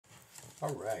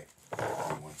Alright,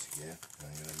 once again, I'm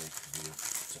going to make a video,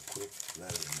 some quick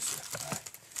lettering set by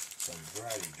some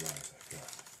variety of drawings I've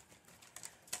got.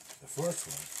 The first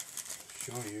one I'll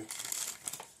show you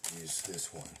is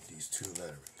this one, these two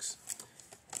letterings,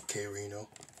 K Reno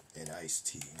and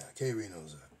Ice-T. Now K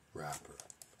Reno's a rapper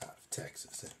out of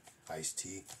Texas, and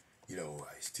Ice-T, you know who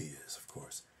Ice-T is, of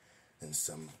course. And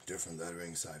some different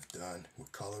letterings I've done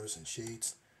with colors and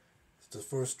shades. It's the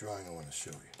first drawing I want to show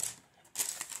you.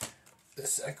 The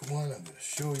second one I'm going to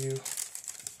show you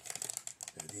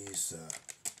are these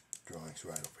drawings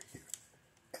right over here,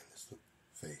 and this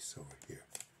face over here.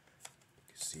 You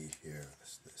can see here,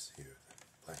 this here,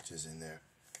 the ledges in there,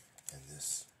 and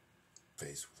this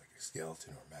face with like a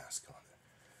skeleton or mask on it.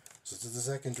 So this is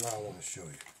the second drawing I want to show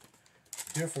you.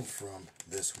 Different from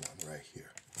this one right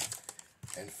here.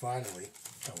 And finally,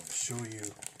 I want to show you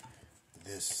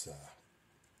this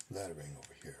lettering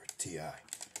over here, TI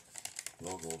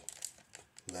logo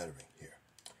lettering here.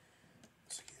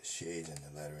 So the shades and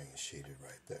the lettering is shaded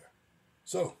right there.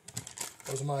 So,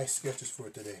 those are my sketches for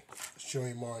today. I'll show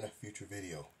you more in a future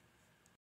video.